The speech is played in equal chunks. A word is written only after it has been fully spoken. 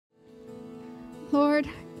Lord,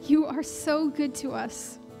 you are so good to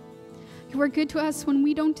us. You are good to us when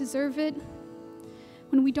we don't deserve it,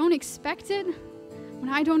 when we don't expect it, when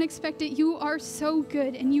I don't expect it. You are so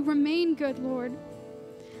good, and you remain good, Lord.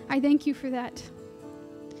 I thank you for that.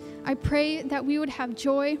 I pray that we would have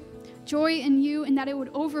joy in you, and that it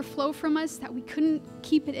would overflow from us, that we couldn't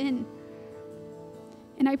keep it in.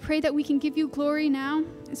 And I pray that we can give you glory now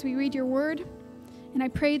as we read your word, and I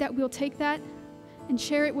pray that we'll take that and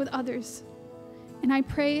share it with others. And I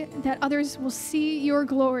pray that others will see your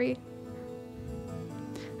glory.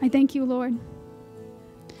 I thank you, Lord.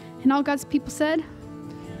 And all God's people said,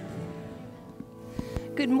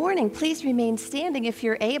 good morning. Please remain standing if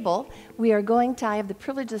you're able. I have the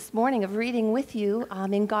privilege this morning of reading with you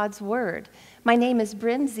in God's Word. My name is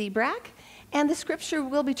Bryn Zebrak, and the scripture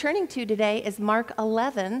we'll be turning to today is Mark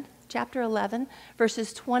 11, chapter 11,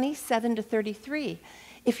 verses 27 to 33.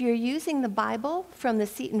 If you're using the Bible from the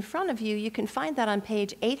seat in front of you, you can find that on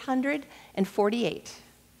page 848.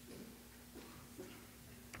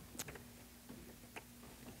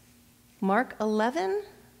 Mark 11,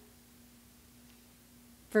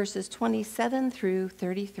 verses 27 through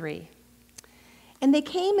 33. And they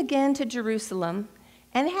came again to Jerusalem,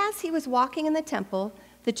 and as he was walking in the temple,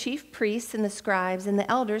 the chief priests and the scribes and the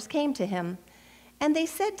elders came to him. And they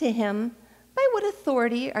said to him, by what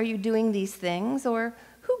authority are you doing these things, or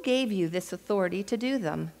who gave you this authority to do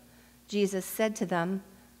them? Jesus said to them,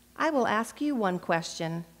 I will ask you one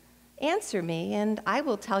question. Answer me, and I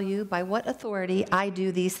will tell you by what authority I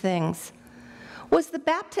do these things. Was the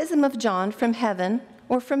baptism of John from heaven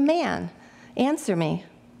or from man? Answer me.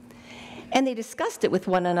 And they discussed it with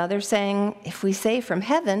one another, saying, if we say from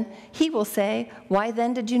heaven, he will say, why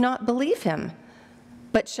then did you not believe him?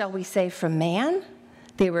 But shall we say from man?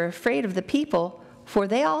 They were afraid of the people, for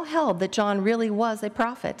they all held that John really was a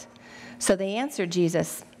prophet. So they answered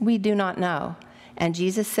Jesus, we do not know. And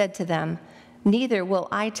Jesus said to them, neither will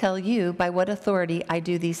I tell you by what authority I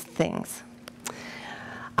do these things.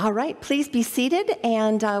 All right, please be seated,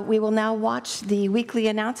 and we will now watch the weekly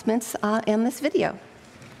announcements in this video.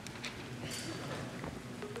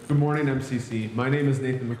 Good morning, MCC. My name is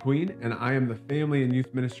Nathan McQueen, and I am the Family and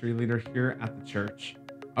Youth Ministry Leader here at the church.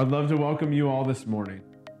 I'd love to welcome you all this morning.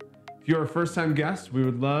 If you're a first-time guest, we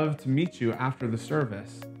would love to meet you after the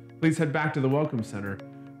service. Please head back to the Welcome Center.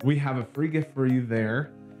 We have a free gift for you there.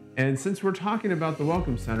 And since we're talking about the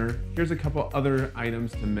Welcome Center, here's a couple other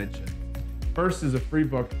items to mention. First is a free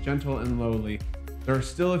book, Gentle and Lowly. There are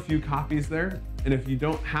still a few copies there, and if you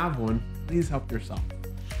don't have one, please help yourself.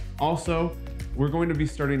 Also, we're going to be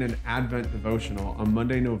starting an Advent devotional on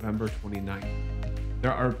Monday, November 29th.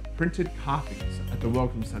 There are printed copies at the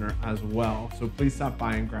Welcome Center as well, so please stop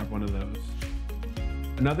by and grab one of those.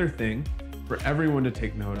 Another thing for everyone to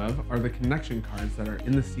take note of are the connection cards that are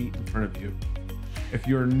in the seat in front of you. If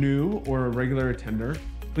you're new or a regular attender,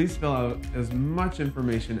 please fill out as much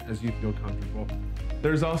information as you feel comfortable.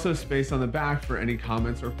 There's also space on the back for any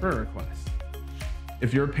comments or prayer requests.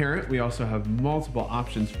 If you're a parent, we also have multiple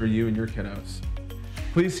options for you and your kiddos.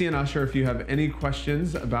 Please see an usher if you have any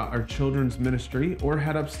questions about our children's ministry, or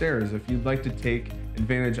head upstairs if you'd like to take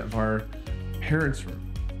advantage of our parents'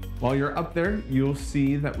 room. While you're up there, you'll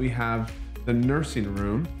see that we have the nursing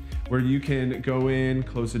room where you can go in,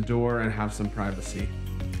 close the door, and have some privacy.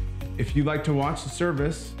 If you'd like to watch the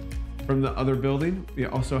service from the other building, we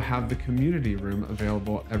also have the community room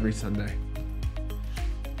available every Sunday.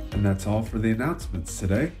 And that's all for the announcements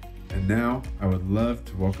today. And now I would love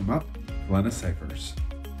to welcome up Glenna Cyphers.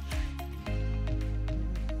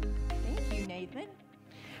 Thank you, Nathan.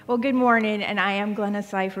 Well, good morning, and I am Glenna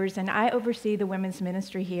Cyphers, and I oversee the women's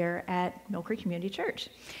ministry here at Mill Creek Community Church.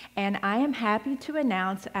 And I am happy to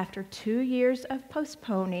announce, after 2 years of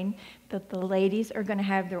postponing, that the ladies are going to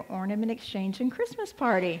have their ornament exchange and Christmas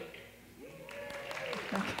party.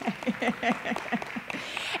 Okay.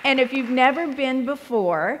 And if you've never been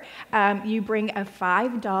before, you bring a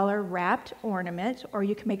 $5 wrapped ornament, or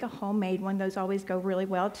you can make a homemade one. Those always go really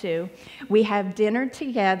well, too. We have dinner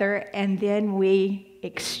together, and then we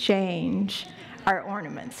exchange our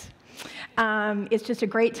ornaments. It's just a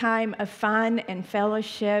great time of fun and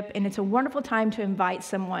fellowship, and it's a wonderful time to invite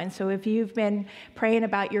someone. So if you've been praying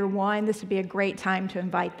about your one, this would be a great time to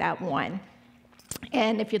invite that one.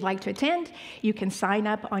 And if you'd like to attend, you can sign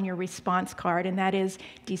up on your response card, and that is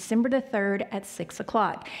December the 3rd at 6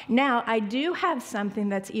 o'clock. Now, I do have something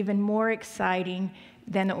that's even more exciting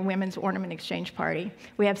than the Women's Ornament Exchange Party.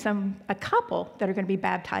 We have a couple that are going to be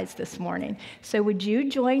baptized this morning. So would you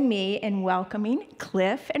join me in welcoming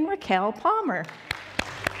Cliff and Raquel Palmer?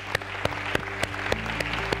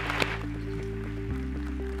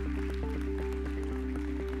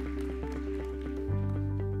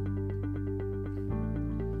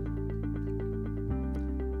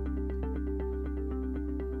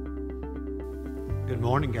 Good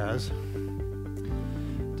morning, guys.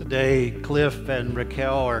 Today, Cliff and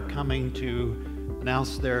Raquel are coming to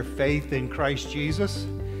announce their faith in Christ Jesus.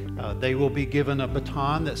 They will be given a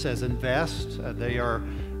baton that says invest. They are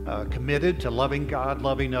committed to loving God,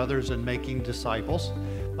 loving others, and making disciples.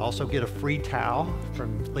 They'll also get a free towel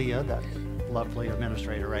from Leah, that lovely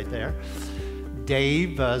administrator right there.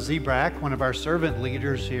 Dave Zebrak, one of our servant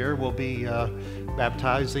leaders here, will be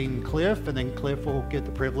baptizing Cliff, and then Cliff will get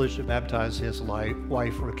the privilege to baptize his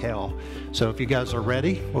wife, Raquel. So if you guys are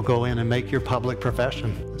ready, we'll go in and make your public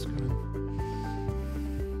profession. Let's go.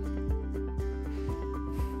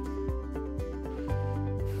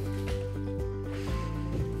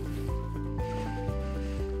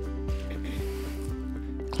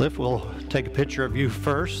 Cliff will take a picture of you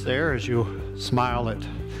first there as you smile at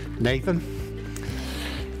Nathan.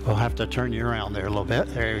 We'll have to turn you around there a little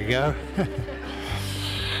bit. There you go.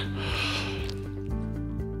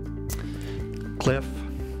 Cliff,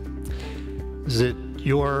 is it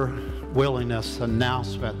your willingness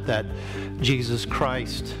announcement that Jesus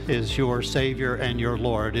Christ is your Savior and your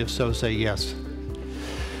Lord? If so, say yes.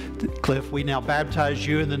 Cliff, we now baptize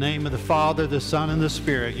you in the name of the Father, the Son, and the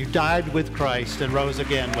Spirit. You died with Christ and rose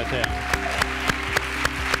again with Him.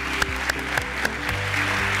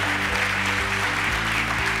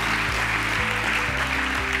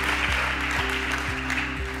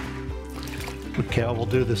 Raquel will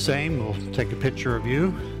do the same. We'll take a picture of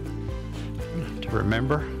you to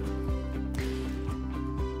remember.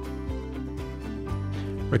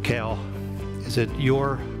 Raquel, is it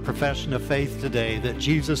your profession of faith today that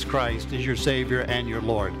Jesus Christ is your Savior and your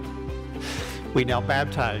Lord? We now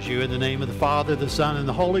baptize you in the name of the Father, the Son, and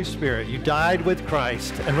the Holy Spirit. You died with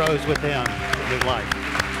Christ and rose with Him to new life.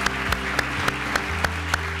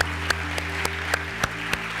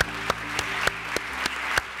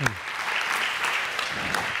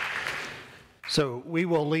 So we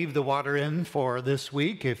will leave the water in for this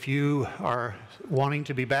week. If you are wanting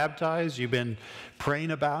to be baptized, you've been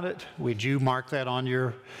praying about it, would you mark that on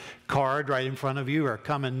your card right in front of you, or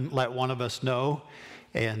come and let one of us know?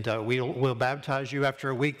 And we'll baptize you. After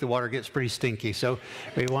a week, the water gets pretty stinky. So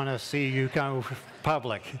we want to see you kind of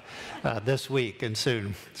public this week and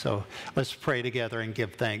soon. So let's pray together and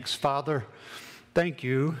give thanks. Father, thank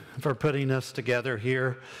you for putting us together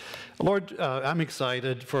here. Lord, I'm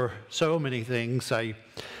excited for so many things. I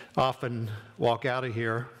often walk out of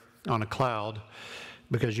here on a cloud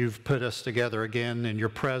because you've put us together again in your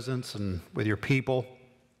presence and with your people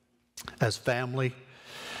as family.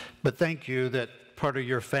 But thank you that part of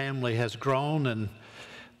your family has grown and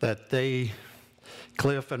that they,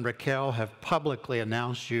 Cliff and Raquel, have publicly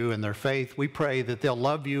announced you in their faith. We pray that they'll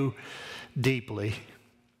love you deeply.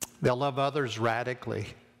 They'll love others radically.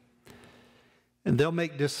 And they'll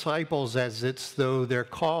make disciples as it's though their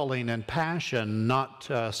calling and passion, not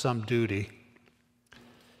some duty.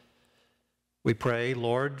 We pray,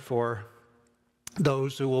 Lord, for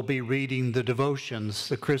those who will be reading the devotions,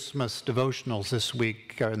 the Christmas devotionals this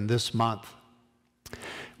week and this month.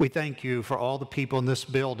 We thank you for all the people in this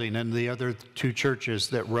building and the other two churches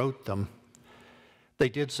that wrote them. They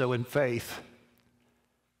did so in faith.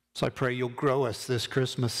 So I pray you'll grow us this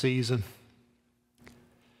Christmas season.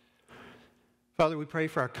 Father, we pray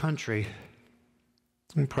for our country.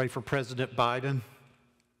 We pray for President Biden,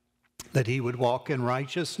 that he would walk in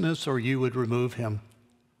righteousness or you would remove him.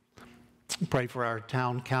 We pray for our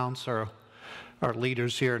town council, our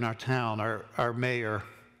leaders here in our town, our mayor.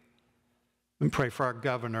 We pray for our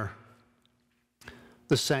governor.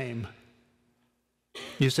 The same.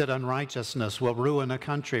 You said unrighteousness will ruin a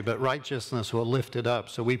country, but righteousness will lift it up.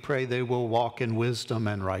 So we pray they will walk in wisdom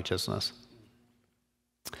and righteousness.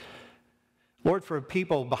 Lord, for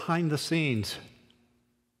people behind the scenes,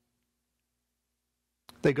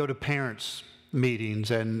 they go to parents'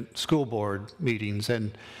 meetings and school board meetings,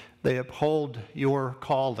 and they uphold your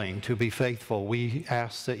calling to be faithful. We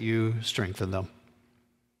ask that you strengthen them.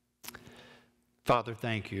 Father,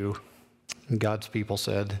 thank you. And God's people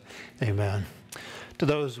said, amen. To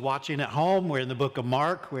those watching at home, we're in the book of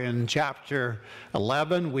Mark. We're in chapter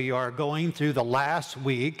 11. We are going through the last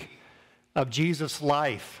week of Jesus'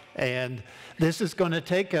 life. And this is going to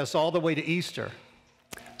take us all the way to Easter.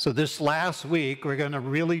 So this last week, we're going to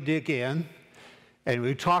really dig in. And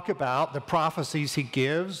we talk about the prophecies he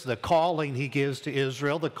gives, the calling he gives to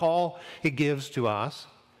Israel, the call he gives to us.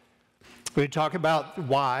 We talk about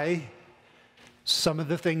why Some of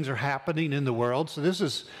the things are happening in the world, so this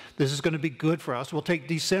is going to be good for us. We'll take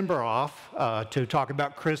December off to talk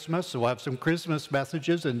about Christmas, so we'll have some Christmas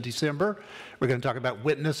messages in December. We're going to talk about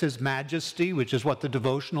Witness His Majesty, which is what the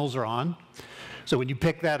devotionals are on. So when you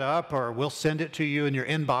pick that up, or we'll send it to you in your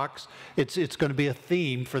inbox, it's going to be a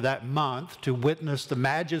theme for that month, to witness the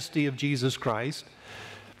majesty of Jesus Christ.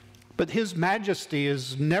 But His majesty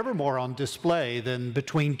is never more on display than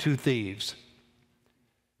between two thieves.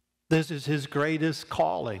 This is His greatest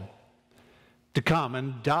calling, to come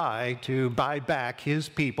and die to buy back His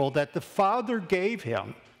people that the Father gave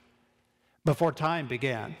Him before time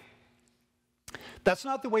began. That's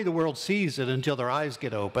not the way the world sees it until their eyes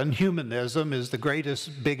get open. Humanism is the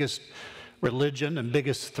greatest, biggest religion and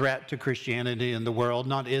biggest threat to Christianity in the world,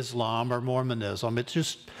 not Islam or Mormonism. It's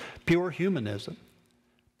just pure humanism.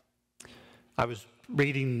 I was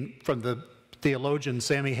reading from the theologian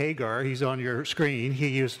Sammy Hagar. He's on your screen. He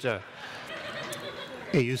used to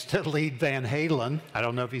lead Van Halen. I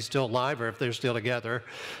don't know if he's still alive or if they're still together.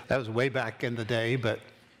 That was way back in the day, but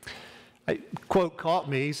a quote caught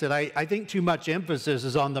me. He said, I think too much emphasis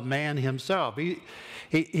is on the man himself.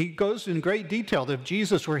 He goes in great detail that if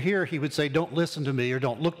Jesus were here, he would say, don't listen to me or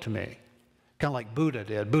don't look to me. Kind of like Buddha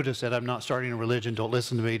did. Buddha said, I'm not starting a religion, don't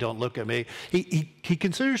listen to me, don't look at me. He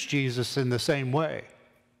considers Jesus in the same way.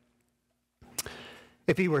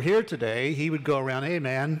 If he were here today, he would go around, hey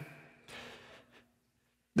man,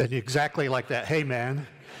 then exactly like that, hey man,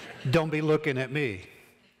 don't be looking at me.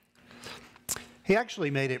 He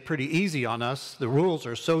actually made it pretty easy on us. The rules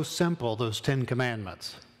are so simple, those 10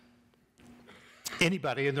 commandments.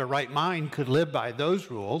 Anybody in their right mind could live by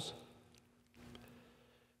those rules.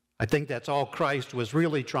 I think that's all Christ was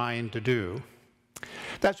really trying to do.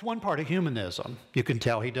 That's one part of humanism. You can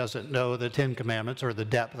tell he doesn't know the 10 Commandments or the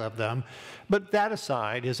depth of them. But that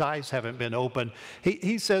aside, his eyes haven't been open.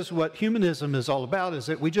 He says what humanism is all about is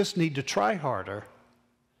that we just need to try harder.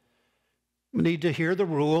 We need to hear the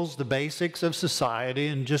rules, the basics of society,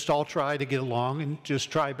 and just all try to get along and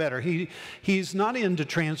just try better. He's not into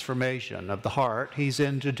transformation of the heart. He's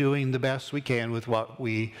into doing the best we can with what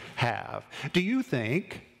we have. Do you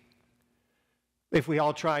think, if we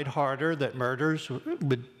all tried harder, that murders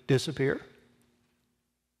would disappear?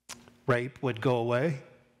 Rape would go away?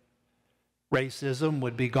 Racism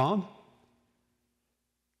would be gone?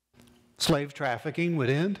 Slave trafficking would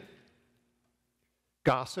end?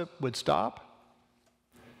 Gossip would stop?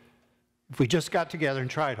 If we just got together and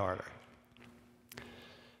tried harder.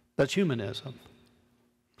 That's humanism.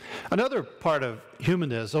 Another part of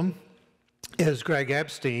humanism is Greg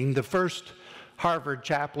Epstein, the first Harvard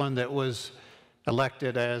chaplain that was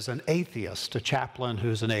elected as an atheist, a chaplain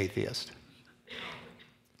who's an atheist.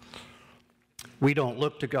 We don't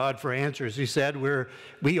look to God for answers. He said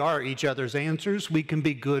we are each other's answers. We can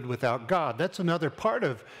be good without God. That's another part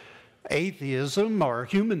of atheism or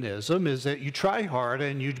humanism, is that you try hard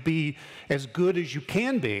and you'd be as good as you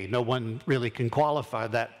can be. No one really can qualify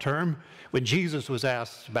that term. When Jesus was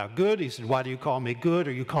asked about good, he said, why do you call me good?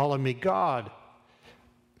 Are you calling me God?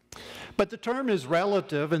 But the term is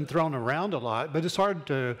relative and thrown around a lot, but it's hard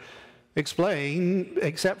to explain,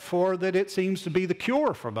 except for that it seems to be the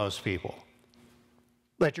cure for most people.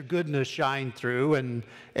 Let your goodness shine through and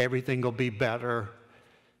everything will be better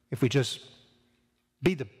if we just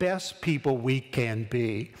be the best people we can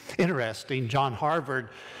be. Interesting, John Harvard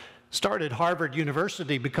started Harvard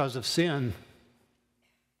University because of sin.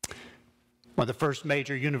 One of the first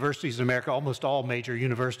major universities in America, almost all major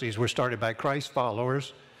universities were started by Christ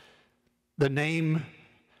followers. The name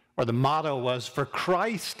or the motto was, for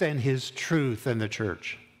Christ and His truth in the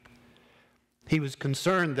church. He was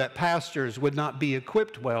concerned that pastors would not be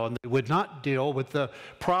equipped well and they would not deal with the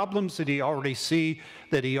problems that he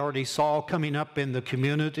already saw coming up in the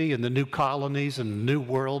community and the new colonies and the new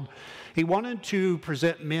world. He wanted to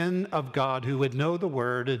present men of God who would know the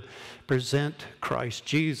Word and present Christ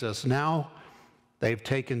Jesus. Now they've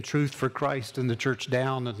taken truth for Christ in the church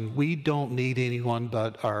down, and we don't need anyone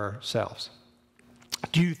but ourselves.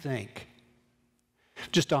 Do you think,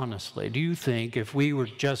 just honestly, do you think if we were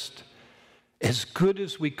just as good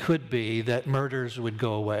as we could be, that murders would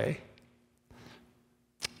go away?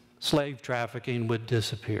 Slave trafficking would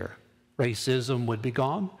disappear. Racism would be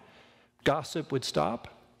gone. Gossip would stop.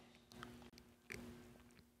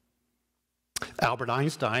 Albert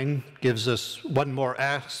Einstein gives us one more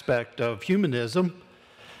aspect of humanism.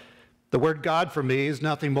 The word God for me is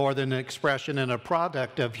nothing more than an expression and a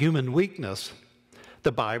product of human weakness.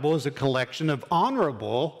 The Bible is a collection of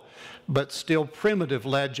honorable but still primitive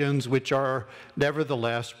legends, which are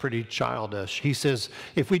nevertheless pretty childish. He says,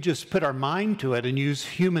 if we just put our mind to it and use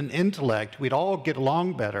human intellect, we'd all get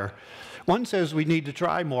along better. One says we need to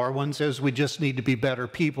try more. One says we just need to be better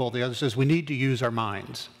people. The other says we need to use our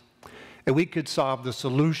minds. And we could solve the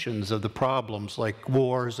solutions of the problems like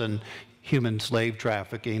wars and human slave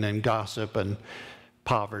trafficking and gossip and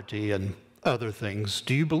poverty and other things.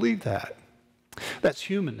 Do you believe that? That's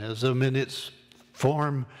humanism in its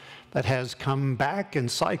form that has come back and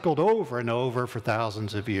cycled over and over for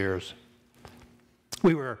thousands of years.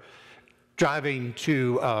 We were driving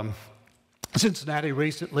to Cincinnati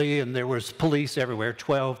recently, and there was police everywhere,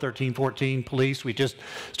 12, 13, 14 police. We just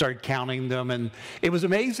started counting them, and it was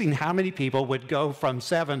amazing how many people would go from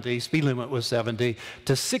 70, speed limit was 70,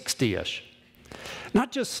 to 60-ish.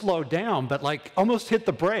 Not just slow down, but like almost hit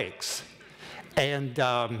the brakes. And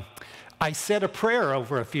I said a prayer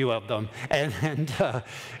over a few of them, and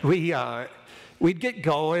we'd get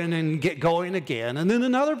going and get going again, and then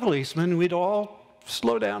another policeman, we'd all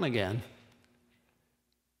slow down again.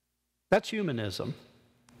 That's humanism.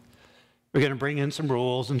 We're going to bring in some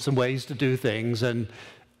rules and some ways to do things,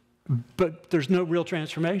 but there's no real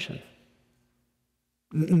transformation.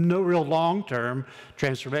 No real long-term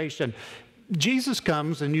transformation. Jesus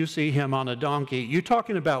comes and you see him on a donkey. You're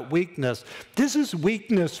talking about weakness. This is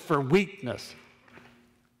weakness for weakness.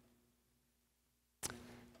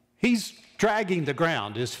 He's dragging the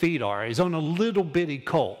ground, his feet are. He's on a little bitty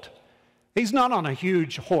colt. He's not on a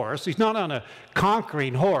huge horse. He's not on a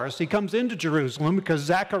conquering horse. He comes into Jerusalem because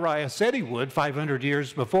Zechariah said he would 500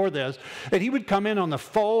 years before this, that he would come in on the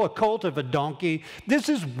foal, a colt of a donkey. This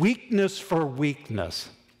is weakness for weakness.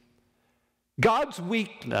 God's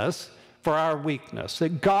weakness for our weakness.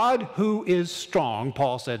 That God who is strong,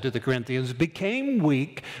 Paul said to the Corinthians, became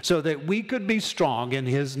weak so that we could be strong in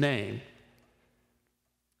his name.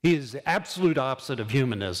 He is the absolute opposite of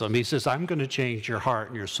humanism. He says, I'm going to change your heart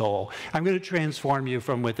and your soul. I'm going to transform you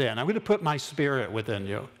from within. I'm going to put my spirit within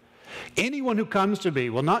you. Anyone who comes to me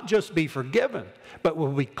will not just be forgiven, but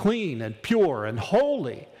will be clean and pure and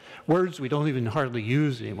holy. Words we don't even hardly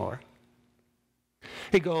use anymore.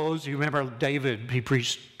 He goes, you remember David, he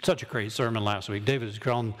preached such a great sermon last week. David has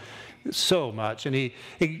grown so much. And he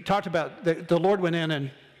talked about the Lord went in and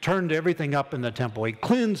turned everything up in the temple. He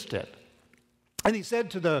cleansed it. And he said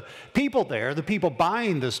to the people there, the people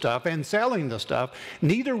buying the stuff and selling the stuff,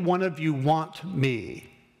 neither one of you want me.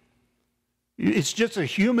 It's just a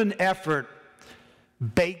human effort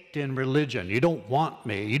baked in religion. You don't want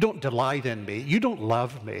me. You don't delight in me. You don't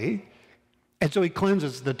love me. And so he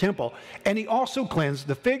cleanses the temple. And he also cleansed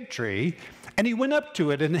the fig tree. And he went up to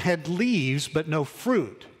it and had leaves but no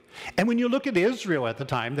fruit. And when you look at Israel at the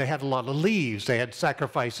time, they had a lot of leaves. They had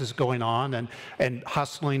sacrifices going on and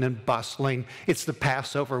hustling and bustling. It's the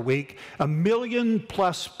Passover week. 1 million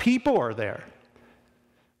plus people are there.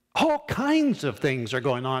 All kinds of things are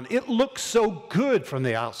going on. It looks so good from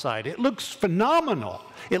the outside. It looks phenomenal.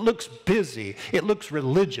 It looks busy. It looks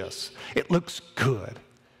religious. It looks good.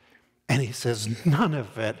 And he says none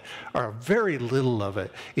of it, or very little of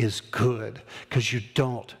it, is good because you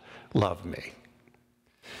don't love me.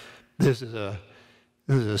 This is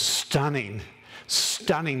a stunning,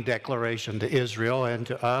 stunning declaration to Israel and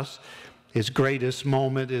to us. His greatest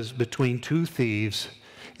moment is between two thieves,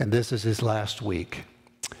 and this is his last week.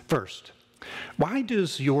 First, why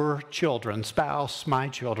does your children's spouse, my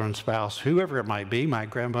children's spouse, whoever it might be, my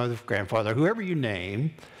grandmother, grandfather, whoever you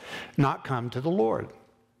name, not come to the Lord?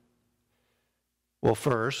 Well,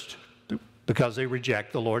 first, because they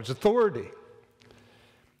reject the Lord's authority.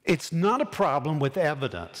 It's not a problem with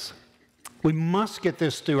evidence. We must get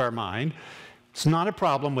this through our mind. It's not a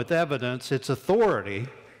problem with evidence, it's authority.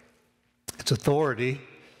 It's authority.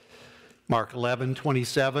 Mark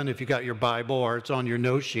 11:27, if you got your Bible or it's on your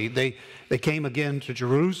note sheet. They came again to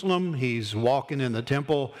Jerusalem. He's walking in the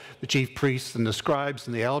temple. The chief priests and the scribes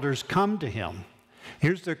and the elders come to him.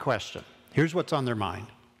 Here's their question. Here's what's on their mind.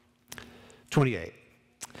 28.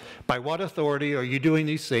 By what authority are you doing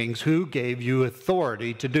these things? Who gave you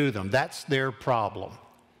authority to do them? That's their problem.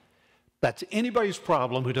 That's anybody's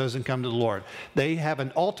problem who doesn't come to the Lord. They have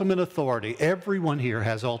an ultimate authority. Everyone here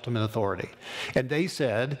has ultimate authority. And they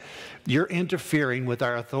said, you're interfering with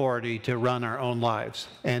our authority to run our own lives.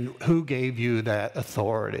 And who gave you that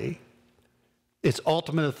authority? It's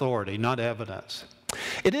ultimate authority, not evidence.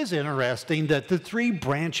 It is interesting that the three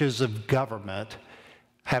branches of government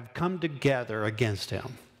have come together against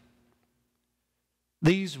him.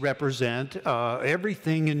 These represent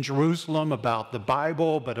everything in Jerusalem about the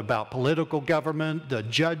Bible, but about political government, the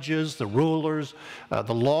judges, the rulers,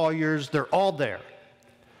 the lawyers, they're all there.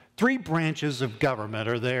 Three branches of government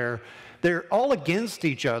are there. They're all against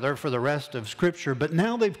each other for the rest of Scripture, but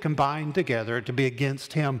now they've combined together to be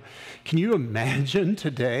against him. Can you imagine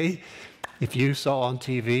today If you saw on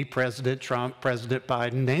TV President Trump, President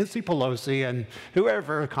Biden, Nancy Pelosi, and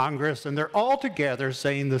whoever, Congress, and they're all together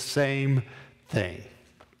saying the same thing.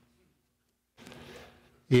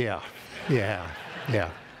 Yeah.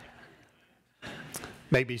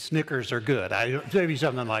 Maybe Snickers are good. Maybe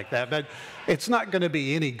something like that. But it's not going to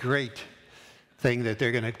be any great thing that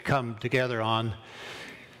they're going to come together on.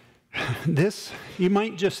 This, you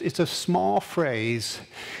might just, it's a small phrase.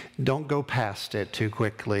 Don't go past it too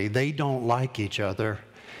quickly. They don't like each other,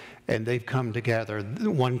 and they've come together.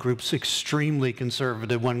 One group's extremely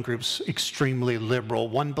conservative, one group's extremely liberal.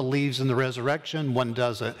 One believes in the resurrection, one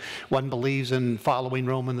doesn't. One believes in following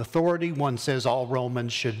Roman authority, one says all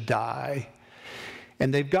Romans should die.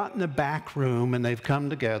 And they've gotten in a back room, and they've come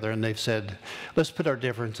together, and they've said, let's put our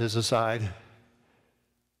differences aside.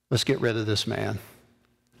 Let's get rid of this man.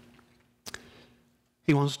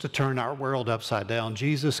 He wants to turn our world upside down.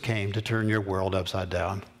 Jesus came to turn your world upside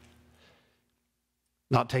down.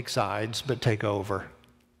 Not take sides, but take over.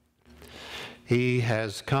 He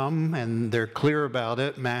has come, and they're clear about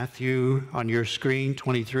it. Matthew, on your screen,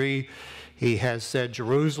 23, he has said,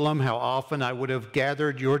 Jerusalem, how often I would have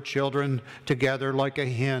gathered your children together like a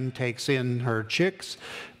hen takes in her chicks,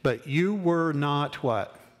 but you were not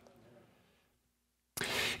what?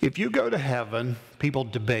 If you go to heaven, people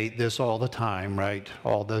debate this all the time, right?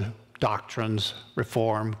 All the doctrines,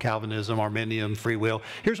 Reform, Calvinism, Arminian, free will.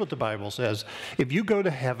 Here's what the Bible says. If you go to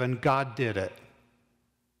heaven, God did it.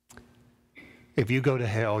 If you go to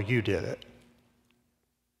hell, you did it.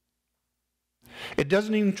 It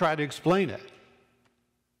doesn't even try to explain it.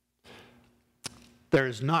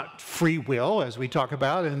 There's not free will, as we talk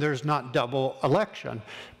about, and there's not double election.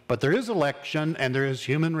 But there is election, and there is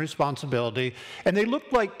human responsibility, and they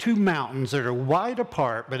look like two mountains that are wide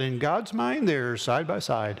apart, but in God's mind, they're side by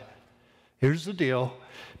side. Here's the deal.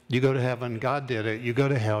 You go to heaven, God did it. You go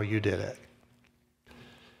to hell, you did it.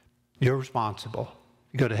 You're responsible.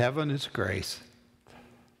 You go to heaven, it's grace.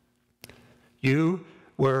 You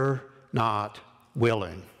were not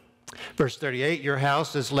willing. Verse 38, your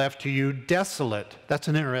house is left to you desolate. That's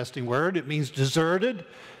an interesting word. It means deserted.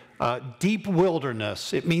 Deep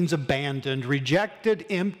wilderness. It means abandoned, rejected,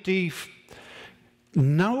 empty,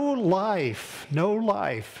 no life, no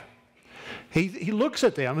life. He looks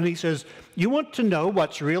at them and he says, you want to know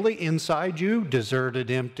what's really inside you?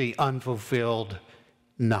 Deserted, empty, unfulfilled,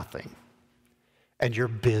 nothing. And you're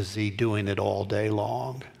busy doing it all day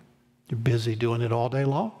long. You're busy doing it all day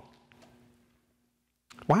long.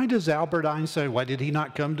 Why does Albert Einstein, why did he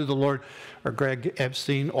not come to the Lord, or Greg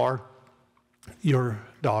Epstein, or your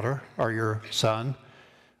daughter or your son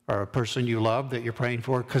or a person you love that you're praying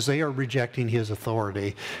for? Because they are rejecting his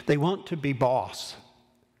authority. They want to be boss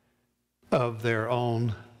of their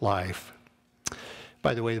own life.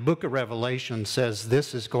 By the way, the book of Revelation says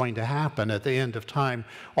this is going to happen at the end of time.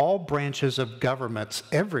 All branches of governments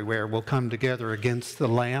everywhere will come together against the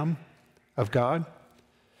Lamb of God.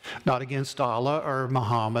 Not against Allah or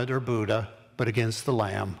Muhammad or Buddha, but against the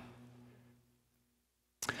Lamb.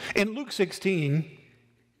 In Luke 16,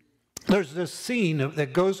 there's this scene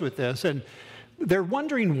that goes with this, and they're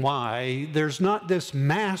wondering why there's not this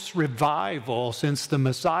mass revival since the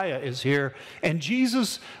Messiah is here. And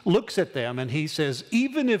Jesus looks at them and he says,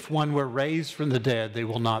 even if one were raised from the dead, they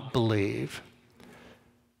will not believe.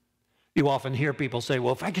 You often hear people say,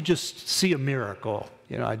 well, if I could just see a miracle,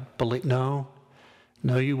 I'd believe. No,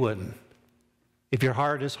 you wouldn't. If your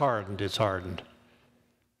heart is hardened, it's hardened.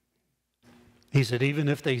 He said, even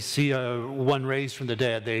if they see one raised from the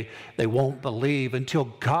dead, they won't believe until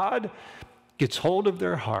God gets hold of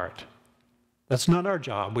their heart. That's not our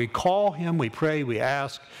job. We call him, we pray, we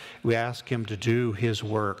ask him to do his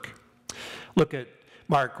work. Look at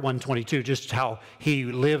Mark 1:22, just how he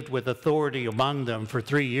lived with authority among them for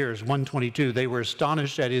 3 years. 1:22, they were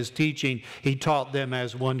astonished at his teaching. He taught them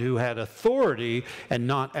as one who had authority and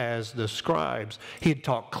not as the scribes. He had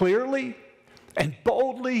taught clearly and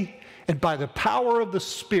boldly and by the power of the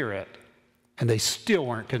Spirit, and they still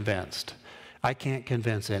weren't convinced. I can't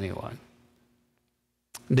convince anyone.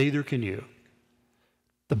 Neither can you.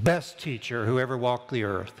 The best teacher who ever walked the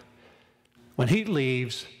earth, when he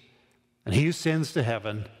leaves and he ascends to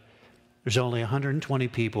heaven, there's only 120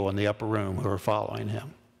 people in the upper room who are following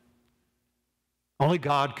him. Only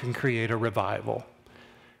God can create a revival.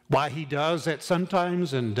 Why he does that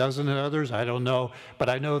sometimes and doesn't at others, I don't know. But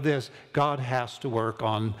I know this, God has to work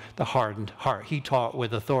on the hardened heart. He taught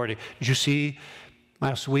with authority. Did you see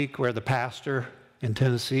last week where the pastor in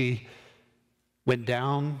Tennessee went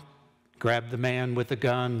down, grabbed the man with the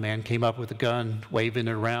gun? Man came up with the gun, waving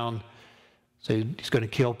it around. So he's going to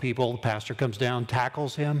kill people. The pastor comes down,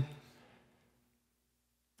 tackles him.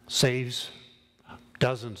 saves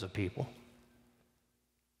dozens of people.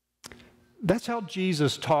 That's how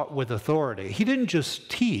Jesus taught with authority. He didn't just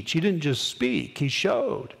teach, he didn't just speak, he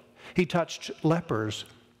showed. He touched lepers,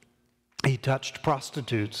 he touched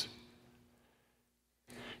prostitutes.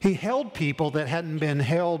 He held people that hadn't been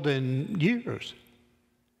held in years.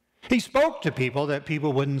 He spoke to people that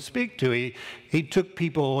people wouldn't speak to. He took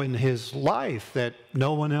people in his life that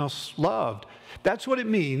no one else loved. That's what it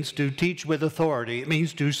means to teach with authority. It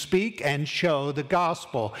means to speak and show the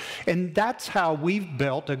gospel. And that's how we've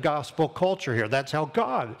built a gospel culture here. That's how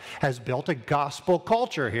God has built a gospel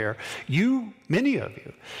culture here. You, many of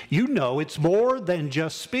you know it's more than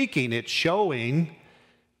just speaking. It's showing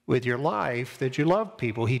with your life that you love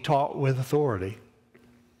people. He taught with authority.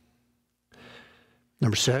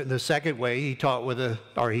 The second way he taught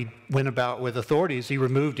he went about with authority is he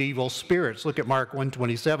removed evil spirits. Look at Mark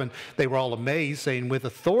 1:27. They were all amazed, saying, with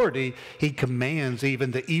authority he commands even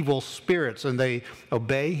the evil spirits, and they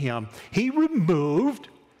obey him. He removed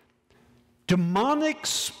demonic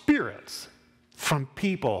spirits from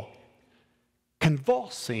people,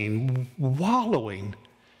 convulsing, wallowing,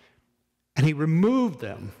 and he removed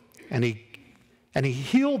them, and he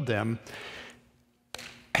healed them.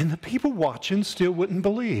 And the people watching still wouldn't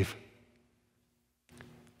believe.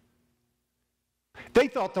 They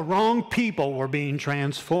thought the wrong people were being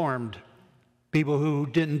transformed. People who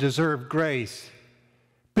didn't deserve grace.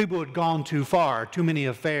 People who had gone too far, too many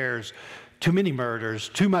affairs, too many murders,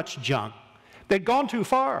 too much junk. They'd gone too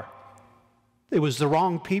far. It was the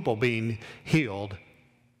wrong people being healed.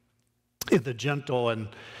 In the gentle and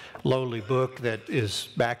lowly book that is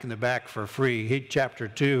back in the back for free, chapter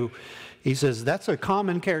 2, he says that's a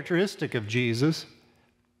common characteristic of Jesus,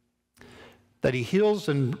 that he heals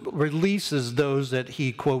and releases those that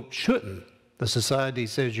he, quote, shouldn't. The society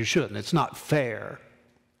says you shouldn't. It's not fair.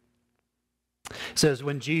 It says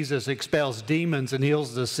when Jesus expels demons and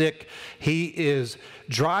heals the sick, he is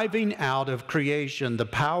driving out of creation the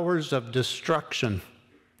powers of destruction.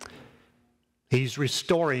 He's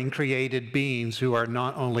restoring created beings who are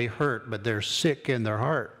not only hurt, but they're sick in their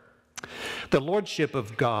heart. The lordship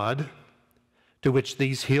of God, to which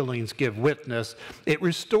these healings give witness, it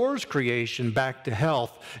restores creation back to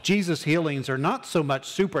health. Jesus' healings are not so much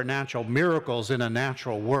supernatural miracles in a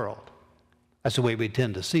natural world. That's the way we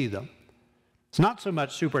tend to see them. It's not so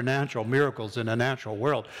much supernatural miracles in a natural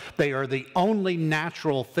world. They are the only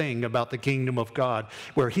natural thing about the kingdom of God,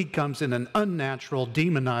 where he comes in an unnatural,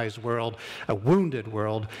 demonized world, a wounded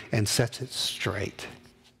world, and sets it straight.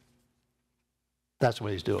 That's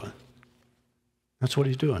what he's doing. That's what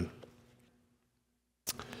he's doing.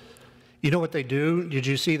 You know what they do? Did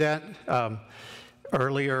you see that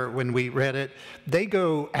earlier when we read it? They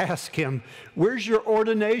go ask him, where's your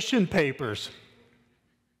ordination papers?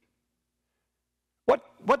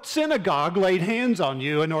 What synagogue laid hands on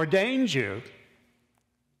you and ordained you?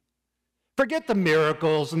 Forget the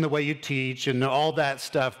miracles and the way you teach and all that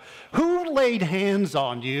stuff. Who laid hands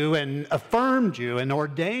on you and affirmed you and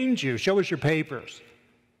ordained you? Show us your papers.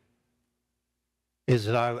 He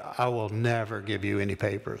said, I will never give you any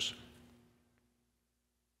papers.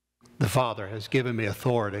 The Father has given me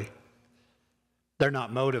authority. They're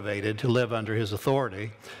not motivated to live under his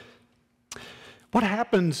authority. What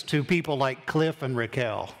happens to people like Cliff and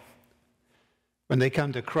Raquel when they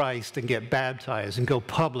come to Christ and get baptized and go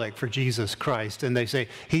public for Jesus Christ, and they say,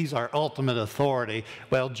 he's our ultimate authority?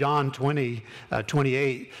 Well, John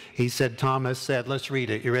 28, he said, Thomas said, let's read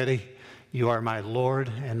it. You ready? You are my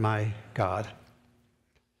Lord and my God.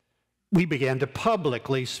 We began to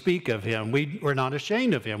publicly speak of him. We're not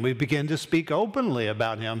ashamed of him. We began to speak openly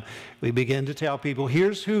about him. We began to tell people,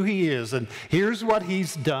 here's who he is, and here's what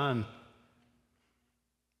he's done.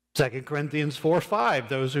 2 Corinthians 4:5,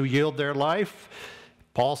 those who yield their life,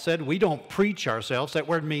 Paul said, we don't preach ourselves. That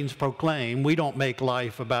word means proclaim. We don't make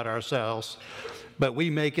life about ourselves, but we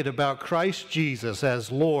make it about Christ Jesus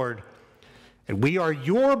as Lord. And we are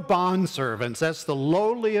your bondservants. That's the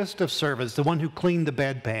lowliest of servants, the one who cleaned the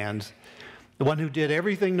bedpans, the one who did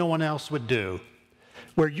everything no one else would do.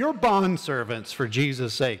 We're your bondservants for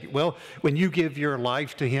Jesus' sake. Well, when you give your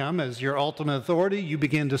life to him as your ultimate authority, you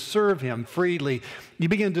begin to serve him freely. You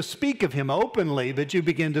begin to speak of him openly, but you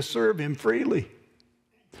begin to serve him freely.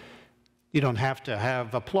 You don't have to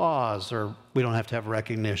have applause, or we don't have to have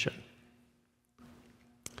recognition.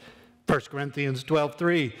 1 Corinthians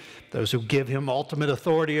 12:3, those who give him ultimate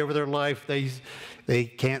authority over their life, they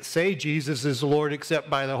can't say Jesus is Lord except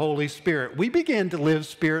by the Holy Spirit. We begin to live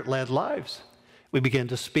Spirit-led lives. We begin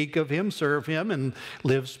to speak of him, serve him, and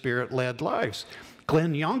live Spirit-led lives.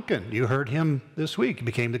 Glenn Youngkin, you heard him this week. He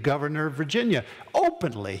became the governor of Virginia.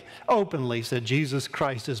 Openly said, Jesus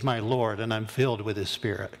Christ is my Lord, and I'm filled with his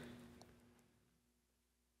Spirit.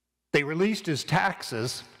 They released his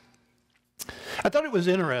taxes. I thought it was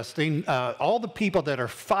interesting, all the people that are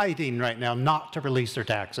fighting right now not to release their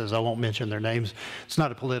taxes, I won't mention their names, it's not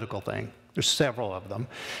a political thing. There's several of them.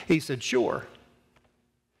 He said, sure.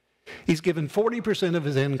 He's given 40% of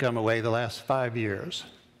his income away the last 5 years.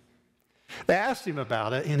 They asked him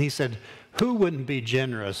about it, and he said, who wouldn't be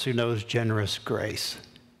generous who knows generous grace?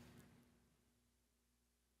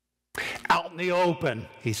 Out in the open,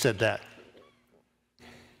 he said that.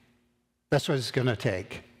 That's what it's going to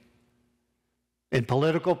take. In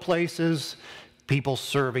political places, people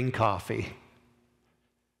serving coffee.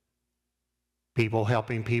 People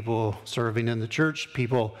helping people serving in the church.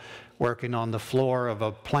 People working on the floor of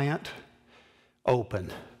a plant.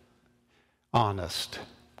 Open, honest,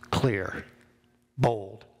 clear,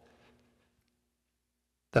 bold.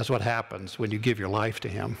 That's what happens when you give your life to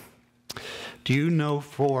him. Do you know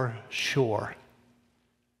for sure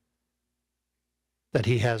that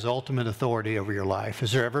he has ultimate authority over your life?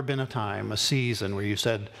 Has there ever been a time, a season where you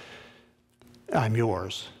said, I'm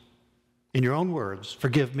yours? In your own words,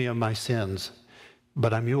 forgive me of my sins,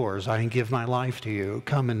 but I'm yours. I can give my life to you.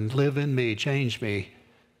 Come and live in me, change me.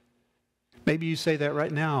 Maybe you say that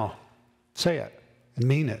right now. Say it and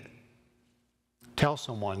mean it. Tell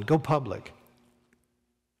someone, go public.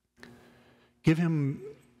 Give him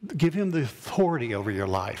the authority over your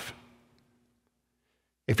life.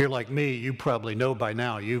 If you're like me, you probably know by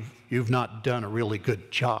now you've not done a really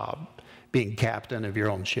good job being captain of your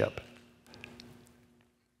own ship.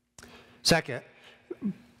 Second,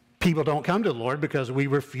 people don't come to the Lord because we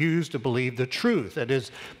refuse to believe the truth. That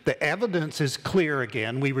is, the evidence is clear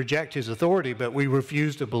again. We reject his authority, but we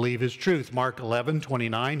refuse to believe his truth. Mark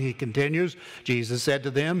 11:29, he continues, Jesus said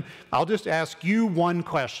to them, I'll just ask you one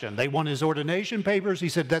question. They want his ordination papers. He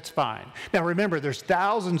said, that's fine. Now remember, there's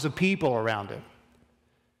thousands of people around him.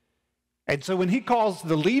 And so when he calls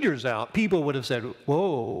the leaders out, people would have said,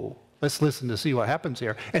 whoa, let's listen to see what happens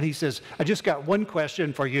here. And he says, I just got one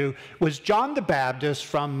question for you. Was John the Baptist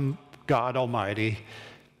from God Almighty,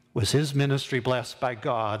 was his ministry blessed by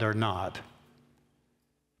God or not?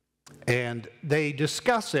 And they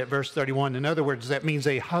discuss it, verse 31. In other words, that means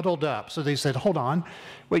they huddled up. So they said, hold on,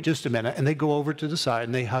 wait just a minute. And they go over to the side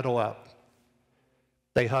and they huddle up.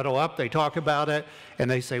 They huddle up, they talk about it,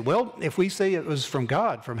 and they say, well, if we say it was from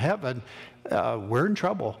God, from heaven, we're in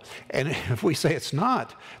trouble. And if we say it's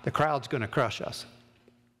not, the crowd's going to crush us.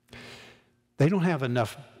 They don't have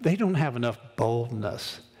enough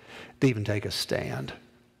boldness to even take a stand.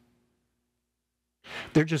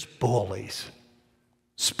 They're just bullies,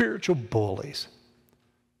 spiritual bullies.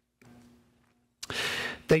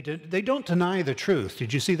 They don't deny the truth.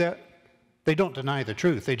 Did you see that? They don't deny the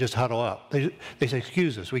truth. They just huddle up. They say,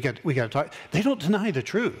 excuse us, we got to talk. They don't deny the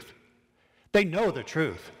truth. They know the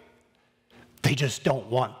truth. They just don't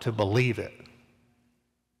want to believe it.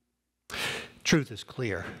 Truth is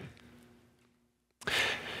clear.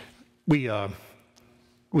 We had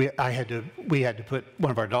to put one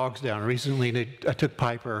of our dogs down recently, and I took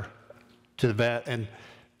Piper to the vet, and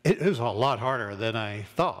it was a lot harder than I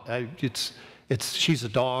thought. She's a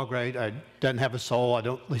dog, right? Doesn't have a soul.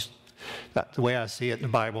 At least that's the way I see it in the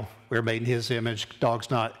Bible. We're made in his image. Dog's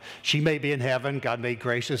not. She may be in heaven. God may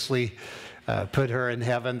graciously put her in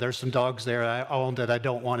heaven. There's some dogs there I own that I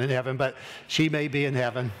don't want in heaven, but she may be in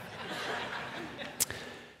heaven.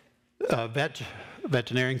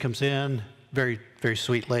 Veterinarian comes in, very, very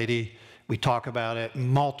sweet lady. We talk about it,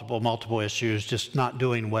 multiple issues, just not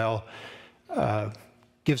doing well.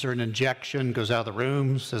 Gives her an injection, goes out of the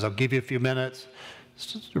room, says, I'll give you a few minutes.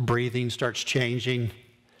 Her breathing starts changing.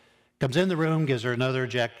 Comes in the room, gives her another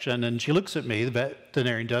injection, and she looks at me, the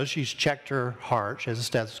veterinarian does. She's checked her heart. She has a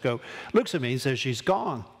stethoscope. Looks at me and says, she's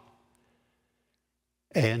gone.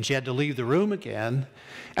 And she had to leave the room again.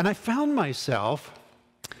 And I found myself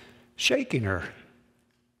shaking her.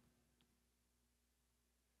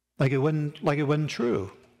 Like it wasn't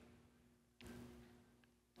true.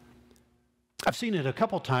 I've seen it a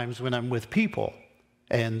couple times when I'm with people,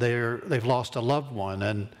 and they've lost a loved one,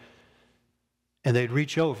 and they'd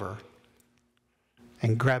reach over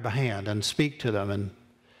and grab a hand and speak to them and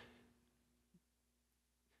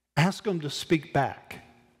ask them to speak back.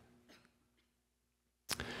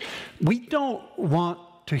 We don't want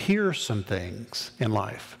to hear some things in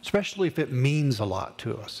life, especially if it means a lot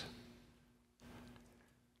to us.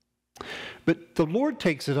 But the Lord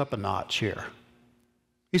takes it up a notch here.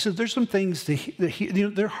 He says there's some things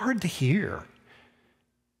they're hard to hear.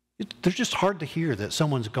 They're just hard to hear that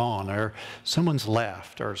someone's gone or someone's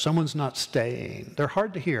left or someone's not staying. They're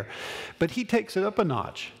hard to hear. But he takes it up a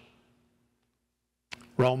notch.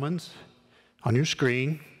 Romans, on your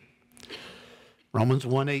screen, Romans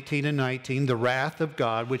 1:18 and 19, the wrath of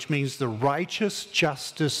God, which means the righteous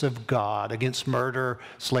justice of God against murder,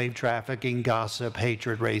 slave trafficking, gossip,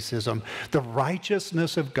 hatred, racism. The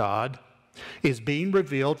righteousness of God is being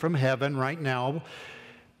revealed from heaven right now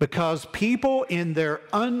because people in their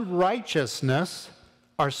unrighteousness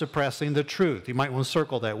are suppressing the truth. You might want to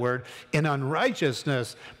circle that word. In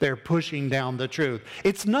unrighteousness, they're pushing down the truth.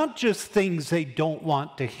 It's not just things they don't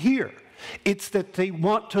want to hear. It's that they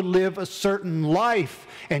want to live a certain life,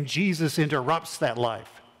 and Jesus interrupts that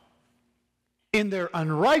life. In their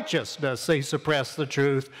unrighteousness, they suppress the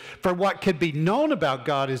truth, for what could be known about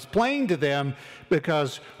God is plain to them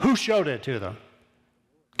because who showed it to them?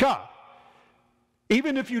 God.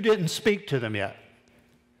 Even if you didn't speak to them yet.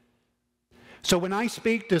 So when I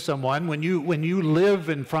speak to someone, when you live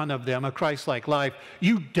in front of them a Christ-like life,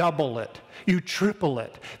 you double it, you triple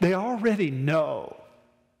it. They already know.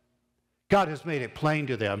 God has made it plain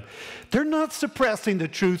to them. They're not suppressing the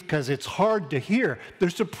truth because it's hard to hear. They're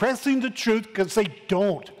suppressing the truth because they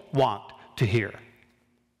don't want to hear.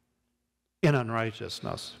 In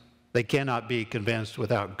unrighteousness. They cannot be convinced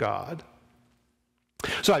without God.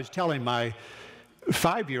 So I was telling my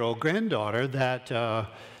 5-year-old granddaughter that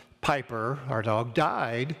Piper, our dog,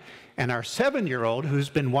 died, and our 7-year-old, who's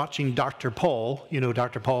been watching Dr. Pol, you know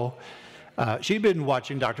Dr. Pol, she'd been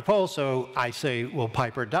watching Dr. Pol, so I say, well,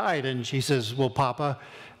 Piper died, and she says, well, Papa,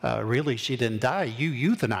 really, she didn't die. You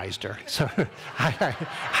euthanized her. So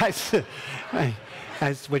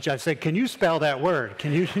which I said, can you spell that word?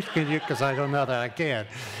 Can you, because I don't know that I can.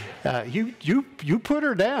 You put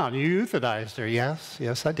her down. You euthanized her.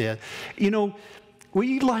 Yes, I did. You know,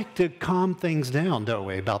 we like to calm things down, don't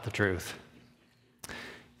we, about the truth?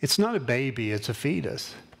 It's not a baby, it's a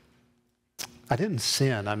fetus. I didn't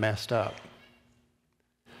sin, I messed up.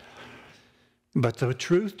 But the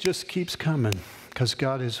truth just keeps coming because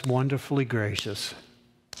God is wonderfully gracious.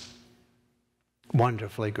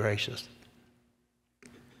 Wonderfully gracious.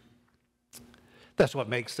 That's what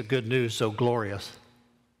makes the good news so glorious.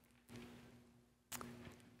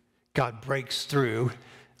 God breaks through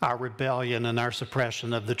our rebellion and our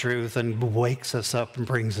suppression of the truth and wakes us up and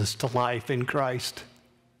brings us to life in Christ.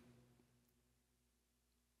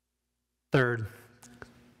 Third,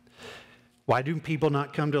 why do people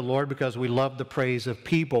not come to the Lord? Because we love the praise of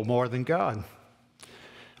people more than God.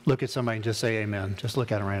 Look at somebody and just say amen. Just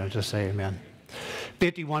look at them right now and just say amen.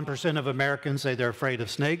 51% of Americans say they're afraid of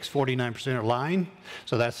snakes. 49% are lying.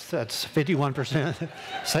 So that's 51%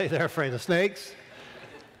 say they're afraid of snakes.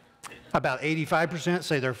 About 85%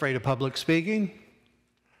 say they're afraid of public speaking.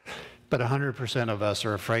 But 100% of us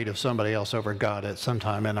are afraid of somebody else over God at some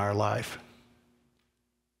time in our life.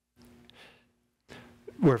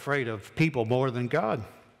 We're afraid of people more than God.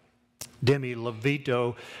 Demi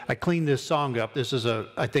Lovato, I cleaned this song up. This is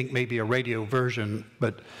I think maybe a radio version,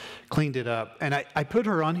 but cleaned it up. And I put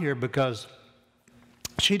her on here because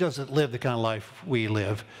she doesn't live the kind of life we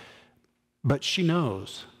live, but she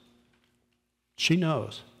knows. She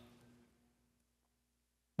knows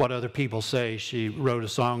what other people say. She wrote a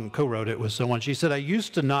song, co-wrote it with someone. She said, I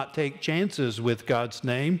used to not take chances with God's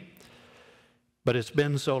name, but it's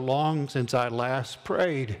been so long since I last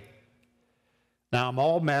prayed. Now I'm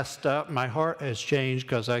all messed up. My heart has changed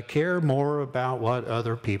because I care more about what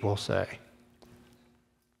other people say.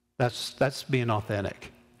 That's being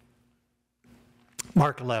authentic.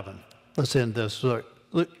 Mark 11. Let's end this. Look,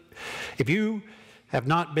 if you have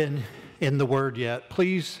not been in the Word yet,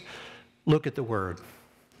 please look at the Word.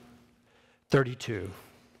 32.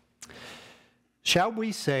 Shall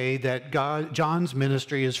we say that John's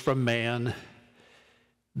ministry is from man?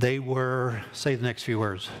 They were, say the next few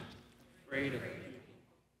words. Afraid of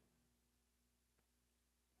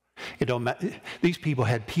it don't matter. These people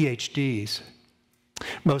had PhDs.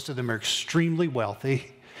 Most of them are extremely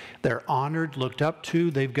wealthy. They're honored, looked up to.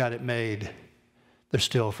 They've got it made. They're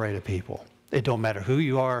still afraid of people. It don't matter who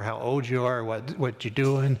you are, how old you are, what you're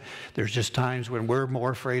doing. There's just times when we're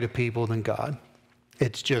more afraid of people than God.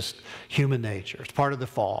 It's just human nature. It's part of the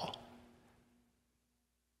fall.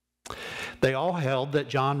 They all held that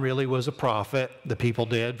John really was a prophet. The people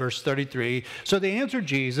did. Verse 33. So they answered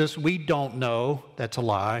Jesus, we don't know. That's a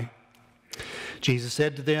lie. Jesus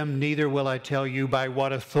said to them, neither will I tell you by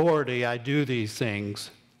what authority I do these things.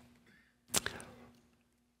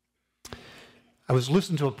 I was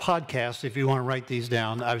listening to a podcast, if you want to write these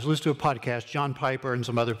down. I was listening to a podcast, John Piper and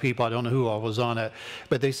some other people, I don't know who all was on it,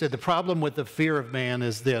 but they said the problem with the fear of man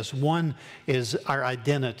is this. One is our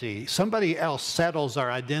identity. Somebody else settles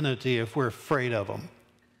our identity if we're afraid of them.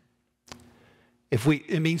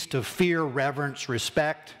 It means to fear, reverence,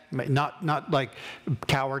 respect, not like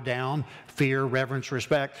cower down, fear, reverence,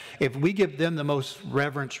 respect. If we give them the most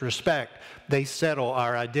reverence, respect, they settle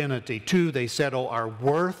our identity. Two, they settle our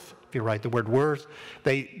worth. If you write the word worth,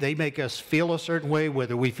 they make us feel a certain way,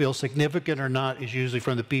 whether we feel significant or not is usually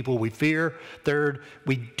from the people we fear. Third,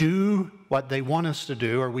 we do what they want us to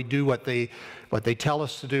do, or we do what they tell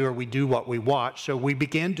us to do, or we do what we watch. So we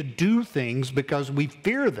begin to do things because we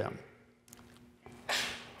fear them.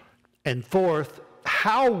 And fourth,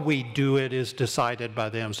 how we do it is decided by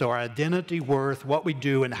them. So our identity, worth, what we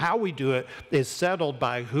do, and how we do it is settled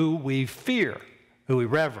by who we fear, who we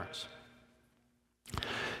reverence.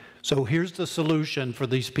 So here's the solution for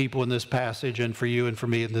these people in this passage, and for you and for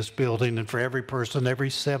me in this building, and for every person,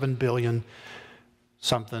 every 7 billion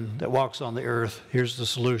something that walks on the earth. Here's the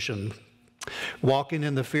solution. Walking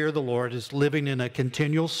in the fear of the Lord is living in a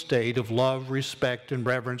continual state of love, respect, and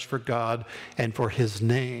reverence for God and for His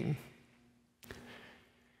name.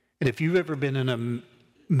 And if you've ever been in a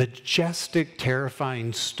majestic,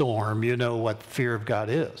 terrifying storm, you know what the fear of God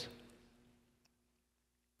is.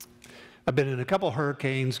 I've been in a couple of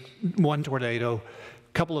hurricanes, one tornado,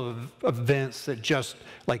 a couple of events that just,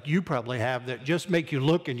 like you probably have, that just make you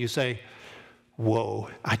look and you say, whoa,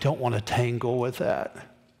 I don't want to tangle with that.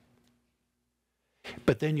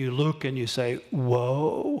 But then you look and you say,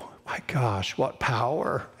 whoa, my gosh, what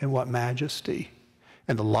power and what majesty.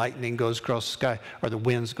 And the lightning goes across the sky, or the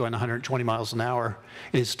wind's going 120 miles an hour.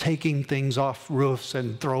 It's taking things off roofs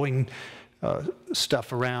and throwing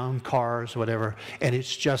stuff around, cars, whatever. And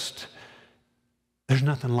it's just, there's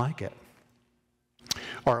nothing like it.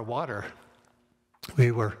 Or water.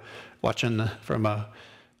 We were watching from up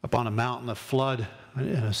on a mountain, a flood,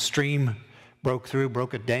 and a stream broke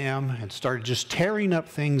a dam, and started just tearing up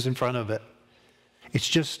things in front of it. It's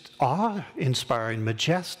just awe-inspiring,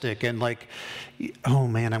 majestic, and like, oh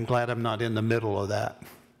man, I'm glad I'm not in the middle of that.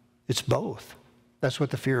 It's both. That's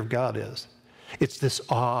what the fear of God is. It's this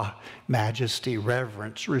awe, majesty,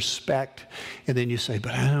 reverence, respect, and then you say,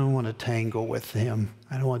 but I don't want to tangle with Him.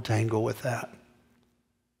 I don't want to tangle with that.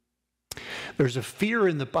 There's a fear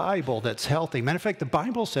in the Bible that's healthy. Matter of fact, the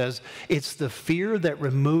Bible says it's the fear that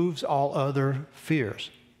removes all other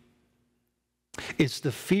fears. It's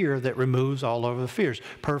the fear that removes all other fears.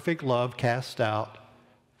 Perfect love casts out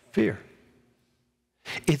fear.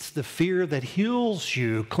 It's the fear that heals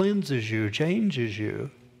you, cleanses you, changes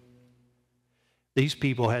you. These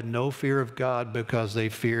people had no fear of God because they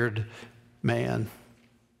feared man.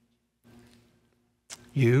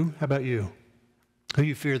 You? How about you? Who do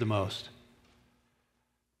you fear the most?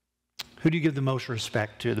 Who do you give the most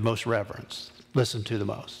respect to, the most reverence, listen to the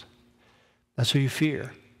most? That's who you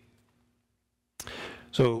fear.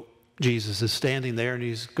 So Jesus is standing there, and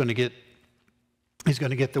he's going to get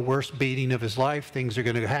the worst beating of his life. Things are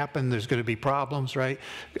going to happen. There's going to be problems, right?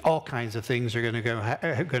 All kinds of things are going to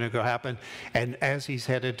go happen. And as he's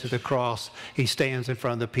headed to the cross, he stands in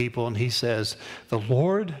front of the people and he says, "The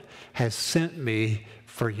Lord has sent me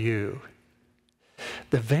for you."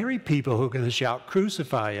 The very people who are going to shout,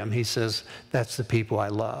 "Crucify him," he says, "That's the people I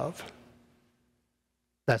love.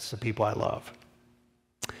 That's the people I love."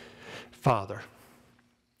 Father,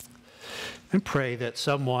 and pray that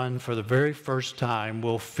someone for the very first time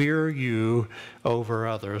will fear you over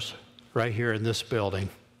others right here in this building.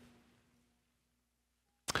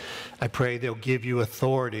 I pray they'll give you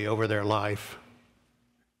authority over their life.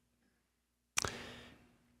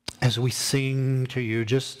 As we sing to you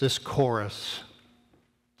just this chorus,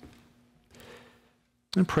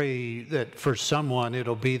 and pray that for someone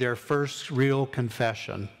it'll be their first real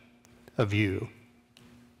confession of you.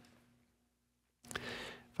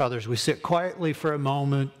 Father, as we sit quietly for a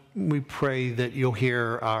moment, we pray that you'll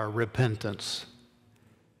hear our repentance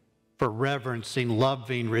for reverencing,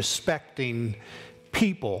 loving, respecting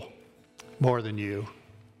people more than you.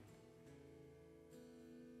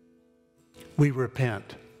 We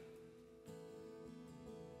repent.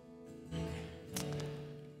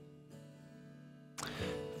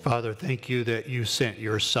 Father, thank you that you sent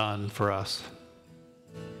your Son for us,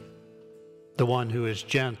 the one who is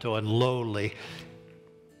gentle and lowly,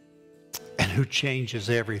 and who changes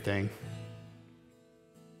everything.